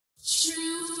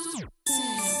I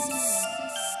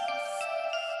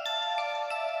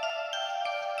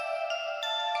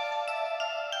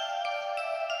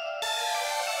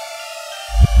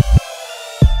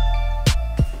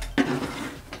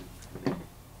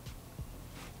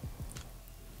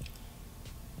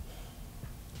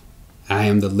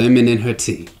am the lemon in her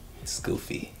tea. It's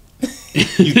goofy.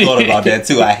 You thought about that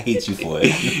too. I hate you for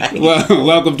it. Well,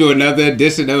 welcome to another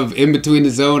edition of In Between the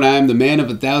Zone. I am the man of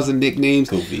 1,000 nicknames.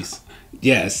 Goofies.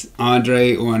 Yes,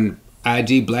 Andre on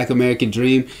IG, Black American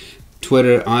Dream.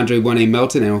 Twitter, Andre1A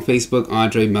Melton. And on Facebook,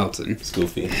 Andre Melton. It's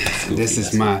goofy. This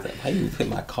is my... How you hit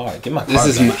my card? Get my card This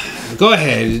is back. my... Go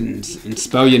ahead and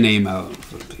spell your name out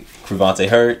for the people. Crevonte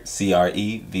Hurd.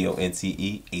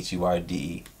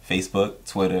 CREVONTEHURDE. Facebook,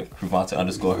 Twitter,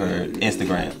 Crevonte_Hurd.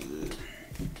 Instagram.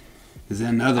 Is there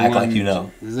another Act one? like you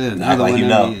know. Is there Act another like one? you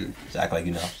know. Act like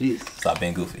you know. Jeez. Stop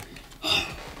being goofy.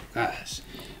 Gosh.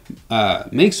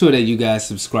 Make sure that you guys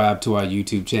subscribe to our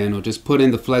YouTube channel. Just put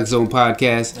in the Flex Zone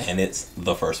Podcast. And it's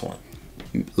the first one.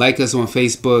 Like us on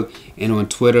Facebook and on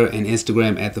Twitter and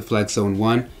Instagram at the Flex Zone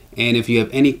 1. And if you have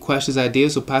any questions,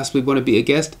 ideas, or possibly want to be a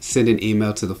guest, send an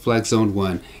email to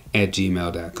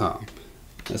theflexzone1@gmail.com.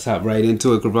 Let's hop right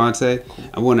into it, Crevonte.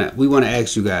 We want to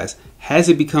ask you guys: has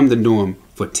it become the norm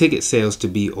for ticket sales to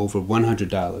be over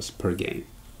 $100 per game?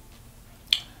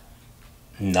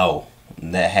 No,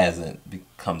 that hasn't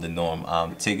become the norm.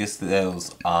 Ticket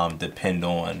sales depend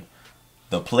on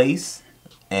the place,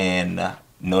 and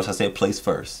notice I said place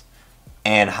first,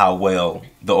 and how well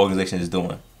the organization is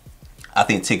doing. I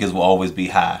think tickets will always be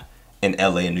high in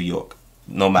LA and New York,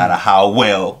 no matter how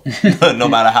well,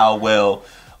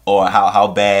 or how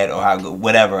bad or how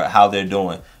whatever how they're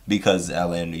doing, because it's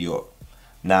LA and New York.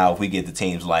 Now, if we get to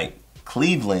teams like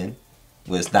Cleveland,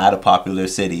 where it's not a popular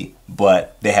city,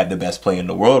 but they have the best player in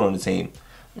the world on the team,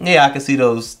 yeah, I can see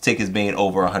those tickets being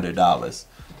over $100.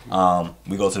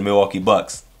 We go to the Milwaukee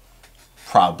Bucks,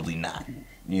 probably not.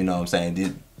 You know what I'm saying?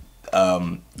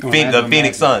 The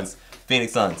Phoenix Suns.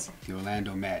 The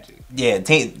Orlando Magic. Yeah,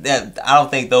 I don't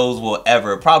think those will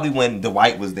ever. Probably when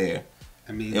Dwight was there,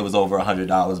 I mean, it was over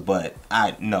 $100. But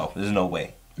no, there's no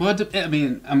way. Well, I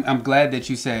mean, I'm glad that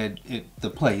you said the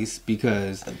place,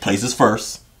 because The place is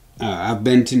first. I've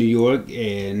been to New York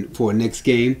and for a Knicks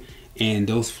game, and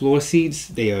those floor seats,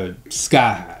 they are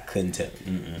sky high. Couldn't tell.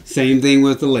 Same thing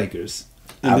with the Lakers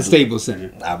in the Staples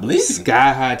Center. I believe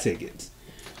sky high tickets.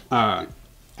 I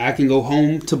can go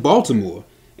home to Baltimore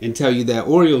and tell you that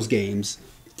Orioles games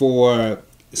for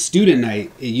student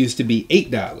night, it used to be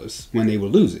 $8 when they were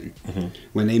losing.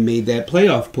 When they made that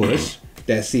playoff push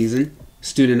that season,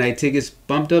 student night tickets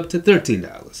bumped up to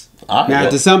 $13. Now,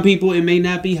 to some people, it may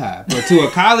not be high, but to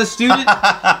a college student,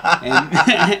 and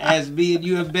as me and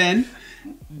you have been,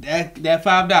 that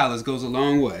 $5 goes a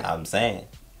long way. I'm saying.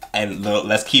 And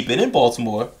let's keep it in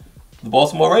Baltimore. The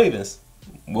Baltimore Ravens.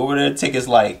 What were their tickets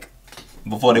like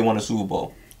before they won the Super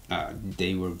Bowl?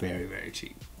 They were very, very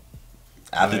cheap.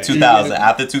 After 2000,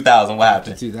 what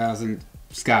happened? 2000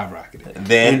 skyrocketed.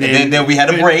 Then we had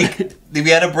a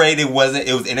break. It was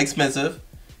inexpensive.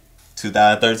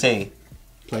 2013.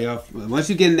 Playoff. Once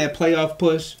you get in that playoff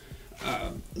push,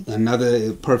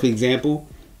 another perfect example,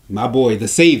 my boy, the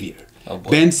savior,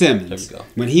 Ben Simmons. There we go.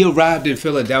 When he arrived in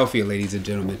Philadelphia, ladies and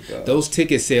gentlemen, those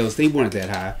ticket sales, they weren't that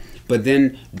high. But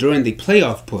then during the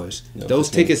playoff push, those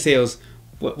ticket sales,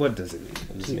 what does it mean?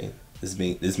 What does it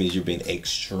mean? This means you're being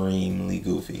extremely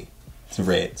goofy.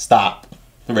 Red, stop.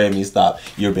 Red means stop.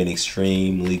 You're being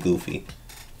extremely goofy.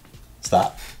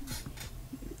 Stop.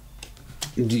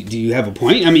 Do you have a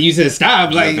point? I mean, you said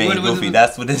stop. You're being goofy.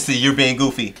 That's what this is. You're being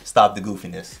goofy. Stop the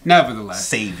goofiness. Nevertheless.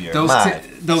 Savior.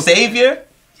 Those Savior?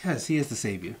 Yes, he is the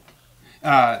savior.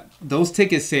 Those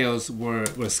ticket sales were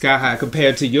sky high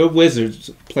compared to your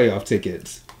Wizards playoff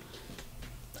tickets.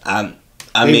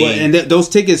 Those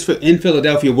tickets in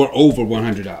Philadelphia were over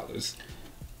 $100.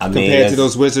 Compared to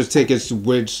those Wizards tickets,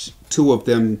 which two of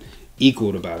them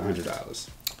equaled about $100.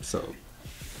 So,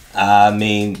 I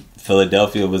mean,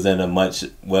 Philadelphia was a much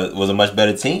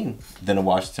better team than the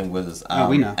Washington Wizards.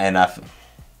 We know. And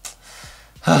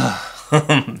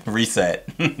reset,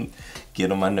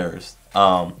 get on my nerves.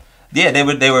 Yeah, they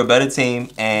were a better team,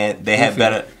 and they had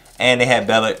better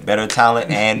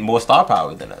talent and more star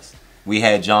power than us. We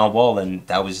had John Wall, and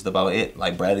that was just about it.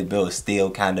 Like, Bradley Beal is still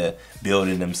kind of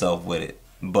building himself with it.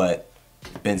 But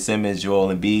Ben Simmons,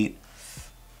 Joel Embiid,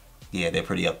 yeah, they're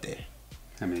pretty up there.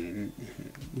 I mean,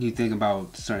 you think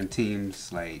about certain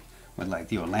teams like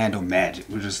the Orlando Magic.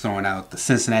 We're just throwing out the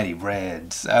Cincinnati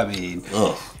Reds. I mean,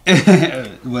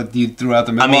 what you threw out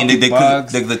the Milwaukee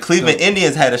Bucks. The Cleveland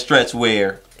Indians had a stretch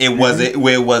where it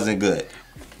wasn't good.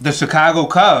 The Chicago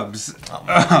Cubs.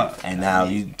 And now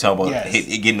you talk about Yes.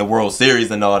 getting the World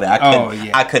Series and all that.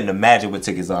 I couldn't imagine what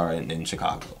tickets are in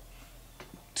Chicago.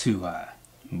 Too high.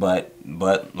 But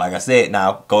like I said,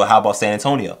 now how about San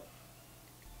Antonio?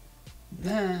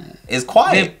 Nah. It's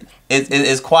quiet.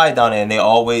 It's quiet down there, and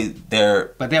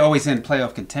But they're always in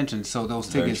playoff contention, so those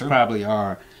tickets true. probably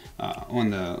are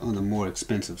on the more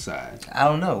expensive side. I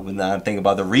don't know. When I think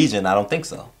about the region, I don't think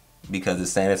so. Because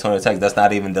it's San Antonio, Texas. That's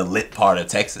not even the lit part of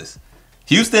Texas.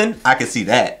 Houston, I can see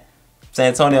that. San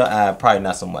Antonio, probably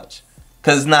not so much.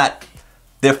 Because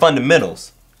they're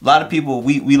fundamentals. A lot of people,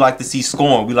 we like to see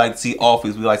scoring. We like to see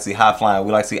offense. We like to see high flying.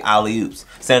 We like to see alley-oops.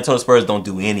 San Antonio Spurs don't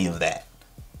do any of that.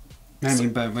 I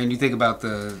mean, but when you think about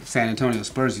the San Antonio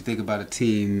Spurs, you think about a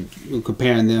team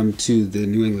comparing them to the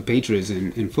New England Patriots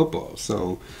in football.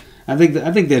 So, I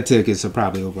think their tickets are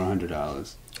probably over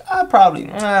 $100. Probably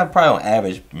on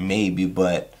average, maybe,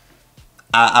 but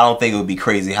I don't think it would be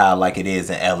crazy high like it is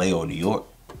in LA or New York.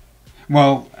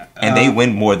 Well, and they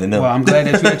win more than them. Well, I'm glad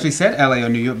that you actually said LA or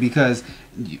New York, because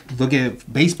look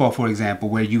at baseball, for example,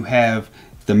 where you have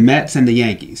the Mets and the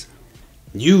Yankees.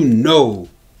 You know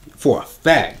for a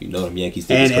fact. You know them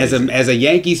Yankees. And as a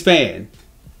Yankees fan,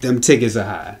 them tickets are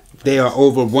high. They are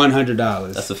over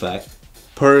 $100. That's a fact.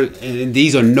 And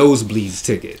these are nosebleeds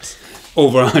tickets,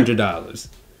 over $100.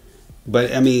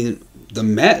 But I mean, the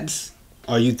Mets.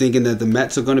 Are you thinking that the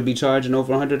Mets are going to be charging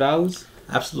over $100?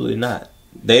 Absolutely not.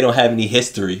 They don't have any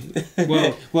history.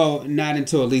 well, not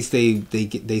until at least they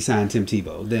sign Tim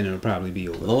Tebow. Then it'll probably be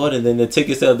over. Lord, and then the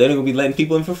ticket sales, they're going to be letting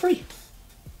people in for free.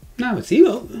 No, it's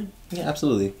Tebow. Yeah,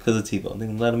 absolutely. Because of Tebow. They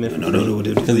can let him in for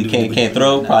free. Because he can't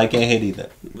throw, probably can't hit either.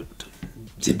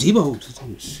 Tim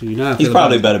Tebow, you know, he's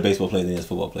probably a better baseball player than he is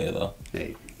football player, though.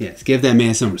 Hey, yes, give that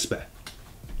man some respect.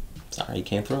 Sorry, he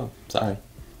can't throw. Sorry.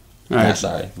 All right. Not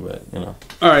sorry, but, you know.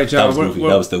 All right, y'all. That was goofy.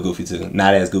 That was still goofy, too.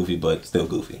 Not as goofy, but still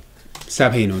goofy.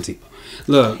 Stop hating on Tebow.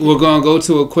 Look, we're going to go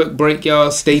to a quick break, y'all.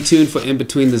 Stay tuned for In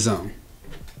Between the Zone.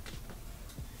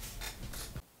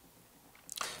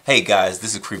 Hey guys,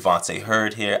 this is Crevonte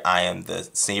Hurd here. I am the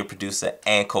senior producer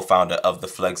and co-founder of the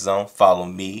Flex Zone. Follow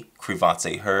me,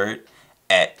 Crevonte Hurd,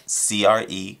 at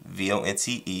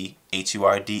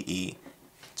CREVONTEHURDE,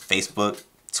 Facebook,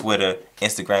 Twitter,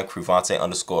 Instagram,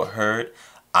 Crevonte_Hurd.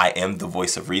 I am the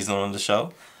voice of reason on the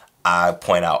show. I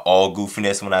point out all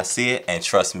goofiness when I see it, and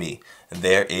trust me,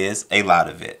 there is a lot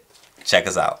of it. Check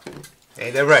us out.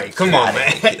 Ain't that right? Come on,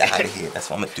 man. Get out of here. That's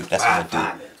what I'm going to do. That's what I'm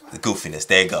going to do. The goofiness.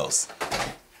 There it goes.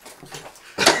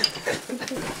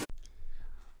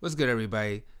 What's good,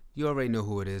 everybody? You already know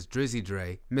who it is. Drizzy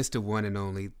Dre, Mr. One and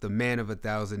Only, the man of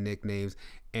 1,000 nicknames.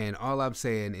 And all I'm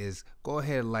saying is go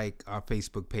ahead and like our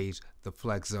Facebook page, The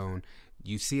Flex Zone.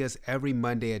 You see us every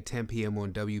Monday at 10 p.m.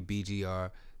 on WBGR.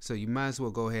 So you might as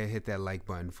well go ahead and hit that like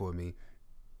button for me.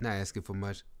 Not asking for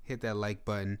much. Hit that like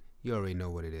button. You already know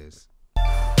what it is.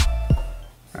 All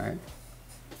right.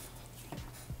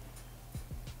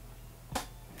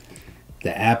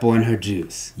 The apple in her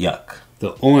juice. Yuck.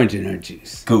 The orange in her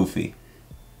juice. Goofy.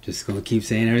 Just gonna keep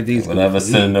saying everything's whatever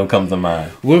goofy. synonym comes to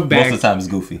mind. We're back. Most of the time it's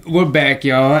goofy. We're back,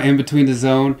 y'all. In Between the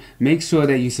Zone. Make sure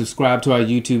that you subscribe to our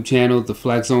YouTube channel, The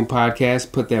Flex Zone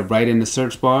Podcast. Put that right in the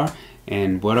search bar.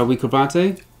 And what are we,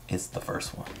 Crevonte? It's the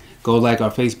first one. Go like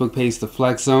our Facebook page, The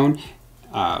Flex Zone.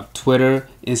 Twitter,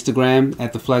 Instagram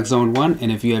at The Flex Zone 1.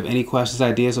 And if you have any questions,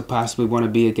 ideas, or possibly want to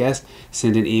be a guest,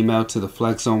 send an email to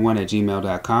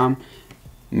theflexzone1@gmail.com.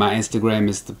 My Instagram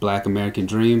is The Black American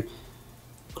Dream.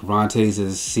 Crevonte's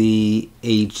is CH.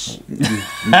 You just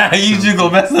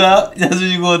gonna mess it up? That's what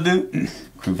you gonna do?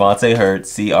 Crevonte Hurd,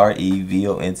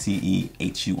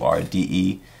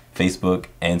 CREVONTEHURDE, Facebook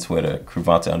and Twitter.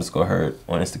 Crevonte_Hurd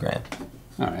on Instagram.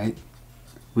 All right.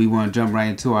 We want to jump right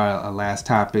into our last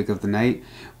topic of the night.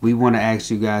 We want to ask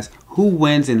you guys, who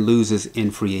wins and loses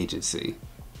in free agency?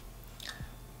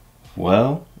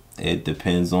 Well, it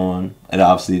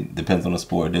obviously depends on the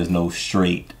sport. There's no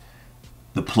straight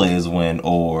the players win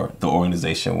or the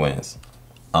organization wins.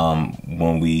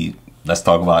 Let's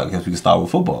talk about, I guess we can start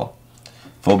with football.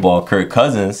 Football, Kirk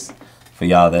Cousins, for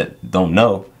y'all that don't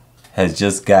know, he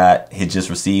just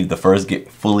received the first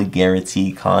fully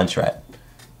guaranteed contract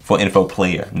for NFL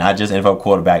player, not just NFL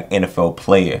quarterback, NFL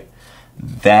player.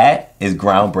 That is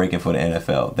groundbreaking for the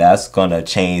NFL. That's going to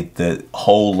change the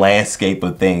whole landscape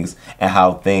of things and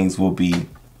how things will be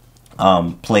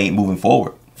played moving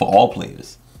forward for all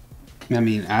players. I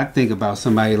mean, I think about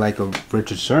somebody like a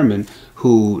Richard Sherman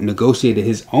who negotiated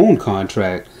his own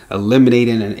contract,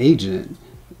 eliminating an agent.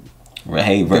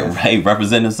 Hey,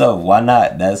 represent himself. Why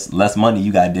not? That's less money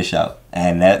you got to dish out.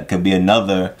 And that could be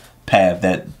another path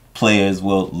that players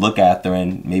will look after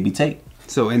and maybe take.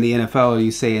 So in the NFL, are you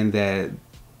saying that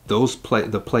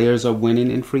the players are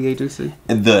winning in free agency?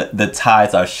 The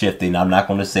tides are shifting. I'm not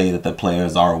going to say that the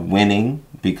players are winning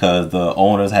because the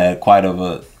owners had quite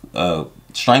of a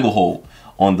stranglehold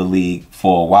on the league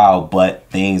for a while, but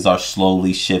things are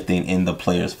slowly shifting in the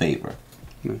players' favor.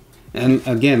 And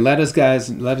again, let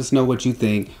us know what you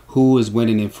think. Who is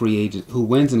winning in free agent? Who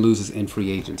wins and loses in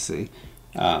free agency?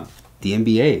 The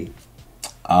NBA.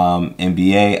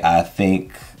 NBA, I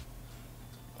think.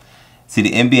 See,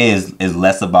 the NBA is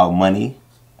less about money,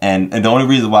 and the only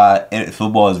reason why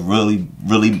football is really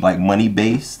like money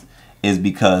based is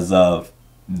because of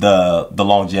the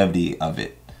longevity of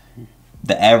it.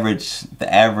 The average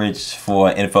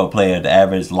for NFL player, the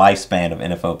average lifespan of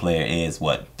NFL player is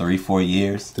what, 3-4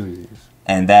 years? 3 years.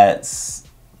 And that's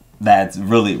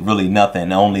really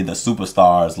nothing. Only the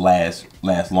superstars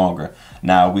last longer.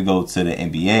 Now we go to the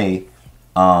NBA,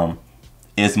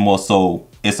 it's more so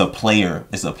it's a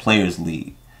players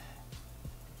league.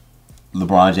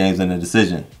 LeBron James in the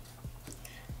decision.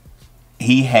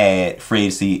 He had free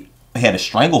agency, he had a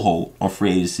stranglehold on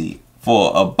free agency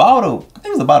for I think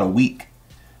it was about a week.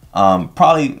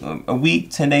 Probably a week,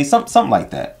 10 days, something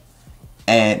like that.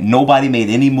 And nobody made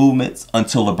any movements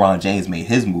until LeBron James made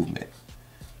his movement.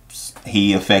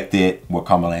 He affected what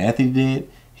Carmelo Anthony did.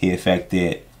 He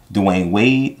affected Dwayne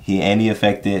Wade. He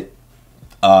affected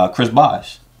Chris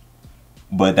Bosh.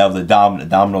 But that was a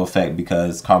domino effect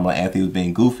because Carmelo Anthony was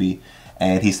being goofy,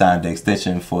 and he signed the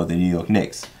extension for the New York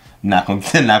Knicks. Not going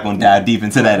to dive deep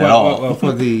into that at all. Well,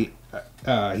 for the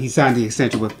he signed the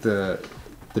extension with the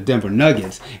Denver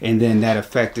Nuggets, and then that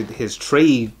affected his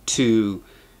trade to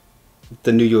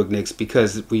the New York Knicks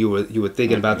because you were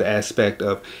thinking about the aspect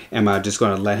of, am I just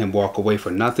going to let him walk away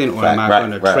for nothing, or am I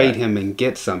going to trade him and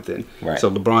get something? Right. So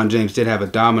LeBron James did have a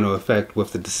domino effect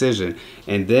with the decision,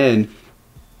 and then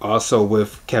also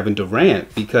with Kevin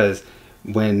Durant, because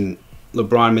when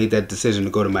LeBron made that decision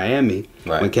to go to Miami,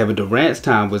 when Kevin Durant's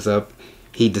time was up,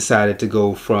 he decided to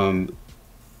go from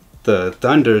the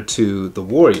Thunder to the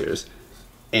Warriors.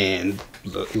 And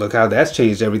look how that's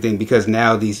changed everything, because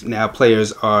now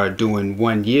players are doing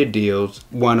 1 year deals,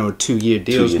 1 or 2 year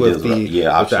deals with the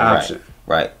option.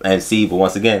 Right. And see, but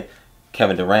once again,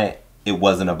 Kevin Durant, it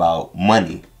wasn't about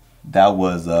money. That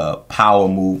was a power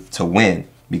move to win,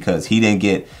 because he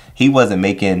wasn't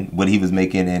making what he was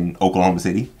making in Oklahoma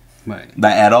City. Right.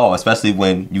 Not at all, especially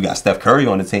when you got Steph Curry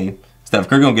on the team. Steph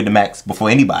Curry gonna get the max before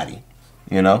anybody,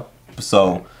 you know?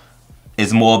 So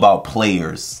it's more about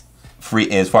players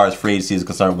as far as free agency is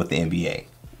concerned with the NBA.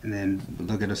 And then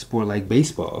look at a sport like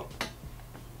baseball.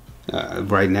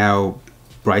 Right now,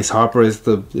 Bryce Harper is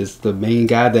the main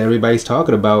guy that everybody's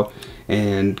talking about,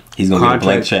 and he's gonna get a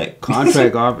blank check.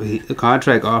 Contract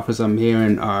offers I'm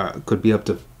hearing could be up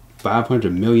to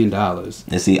 $500 million.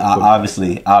 And see,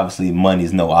 obviously,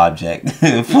 money's no object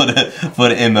for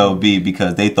the MLB,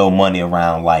 because they throw money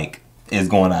around like it's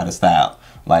going out of style.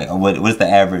 Like, what's the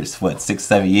average?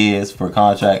 6-7 years for a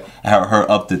contract? Her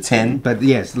up to 10. But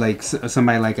yes, like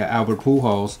somebody like Albert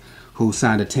Pujols, who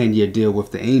signed a 10-year deal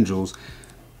with the Angels.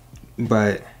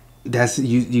 But that's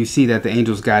you see that the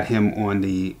Angels got him on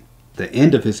the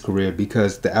end of his career,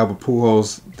 because the Albert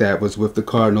Pujols that was with the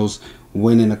Cardinals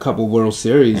winning a couple World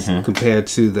Series compared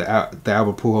to the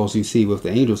Albert Pujols you see with the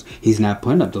Angels, he's not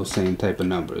putting up those same type of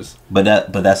numbers. But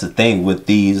that's the thing with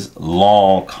these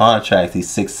long contracts, these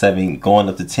 6-7 going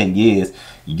up to 10 years,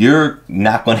 you're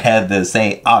not going to have the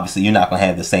same. Obviously, you're not going to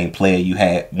have the same player you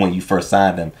had when you first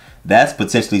signed them. That's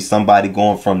potentially somebody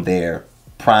going from their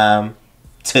prime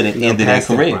to the end of their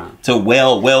career, to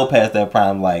well past their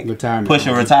prime, like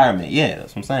pushing retirement. Yeah,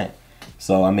 that's what I'm saying.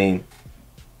 So I mean,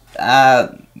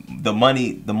 the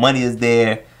money is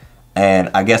there, and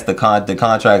I guess the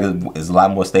contract is a lot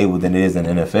more stable than it is in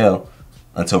NFL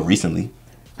until recently.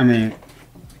 I mean,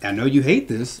 I know you hate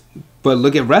this, but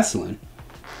look at wrestling.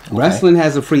 Okay. Wrestling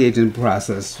has a free agent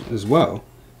process as well.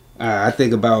 I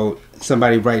think about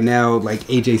somebody right now like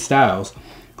AJ Styles,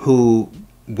 who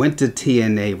went to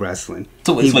TNA Wrestling.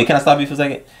 So wait, can I stop you for a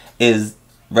second? Is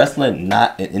wrestling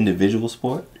not an individual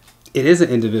sport? It is an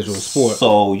individual sport.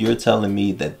 So you're telling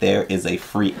me that there is a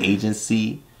free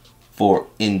agency for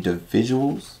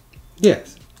individuals?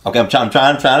 Yes. Okay, I'm trying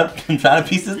to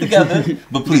piece this together.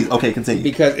 But please, okay, continue.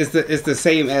 Because it's the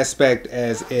same aspect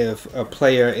as if a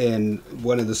player in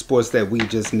one of the sports that we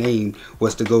just named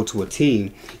was to go to a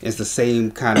team. It's the same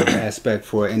kind of aspect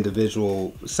for an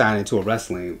individual signing to a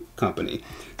wrestling company.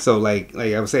 So like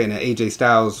I was saying, AJ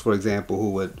Styles, for example,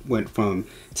 who went from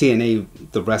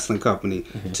TNA, the wrestling company,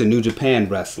 to New Japan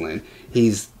Wrestling.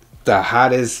 He's the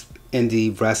hottest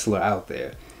indie wrestler out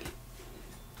there.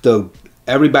 The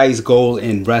everybody's goal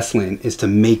in wrestling is to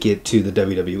make it to the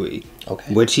WWE,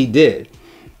 which he did.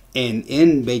 And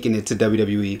in making it to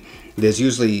WWE, there's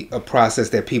usually a process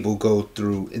that people go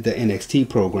through the NXT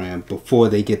program before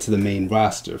they get to the main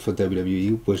roster for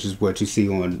WWE, which is what you see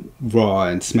on Raw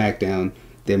and SmackDown,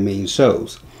 their main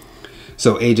shows.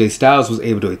 So AJ Styles was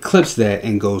able to eclipse that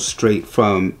and go straight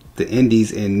from the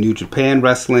indies in New Japan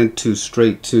Wrestling to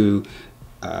straight to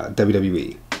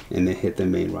WWE, and then hit the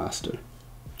main roster.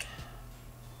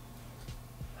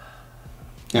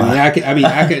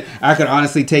 I could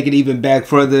honestly take it even back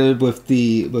further with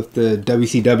the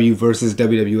WCW versus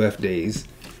WWF days.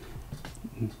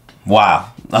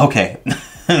 Wow. Okay.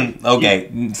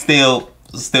 Okay. Still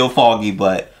foggy,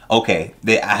 but okay.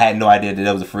 I had no idea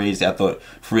that was a free agency. I thought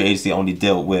free agency only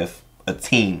dealt with a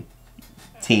teams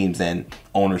and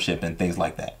ownership and things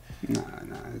like that. Nah.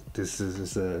 This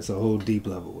is it's a whole deep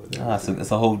level with it.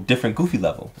 It's a whole different goofy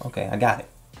level. Okay, I got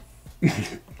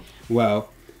it. Well.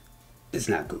 It's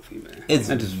not goofy, man.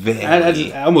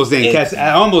 I almost didn't catch.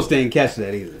 I almost didn't catch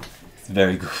that either. It's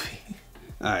very goofy.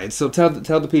 All right, so tell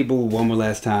the people one more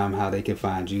last time how they can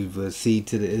find you. The C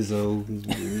to the Izzo.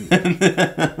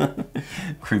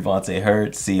 Crevonte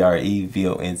Hurd,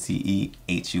 CREVONCE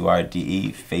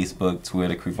HURDE. Facebook,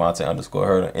 Twitter,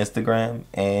 Crevonte_Hurd on Instagram,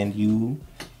 and you.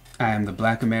 I am the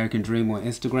Black American Dream on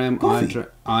Instagram, Goofy.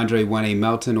 Andre 1A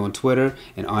Melton on Twitter,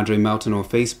 and Andre Melton on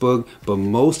Facebook. But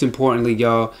most importantly,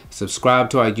 y'all, subscribe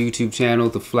to our YouTube channel,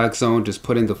 The Flex Zone. Just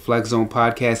put in The Flex Zone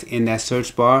Podcast in that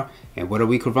search bar. And what are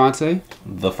we, Crevonte?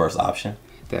 The first option.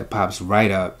 That pops right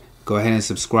up. Go ahead and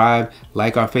subscribe,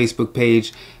 like our Facebook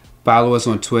page, follow us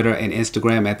on Twitter and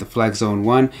Instagram at The Flex Zone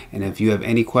 1. And if you have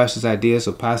any questions, ideas,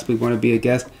 or possibly want to be a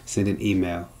guest, send an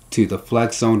email to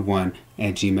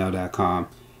theflexzone1@gmail.com.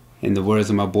 In the words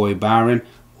of my boy Byron,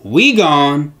 we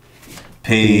gone.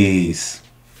 Peace.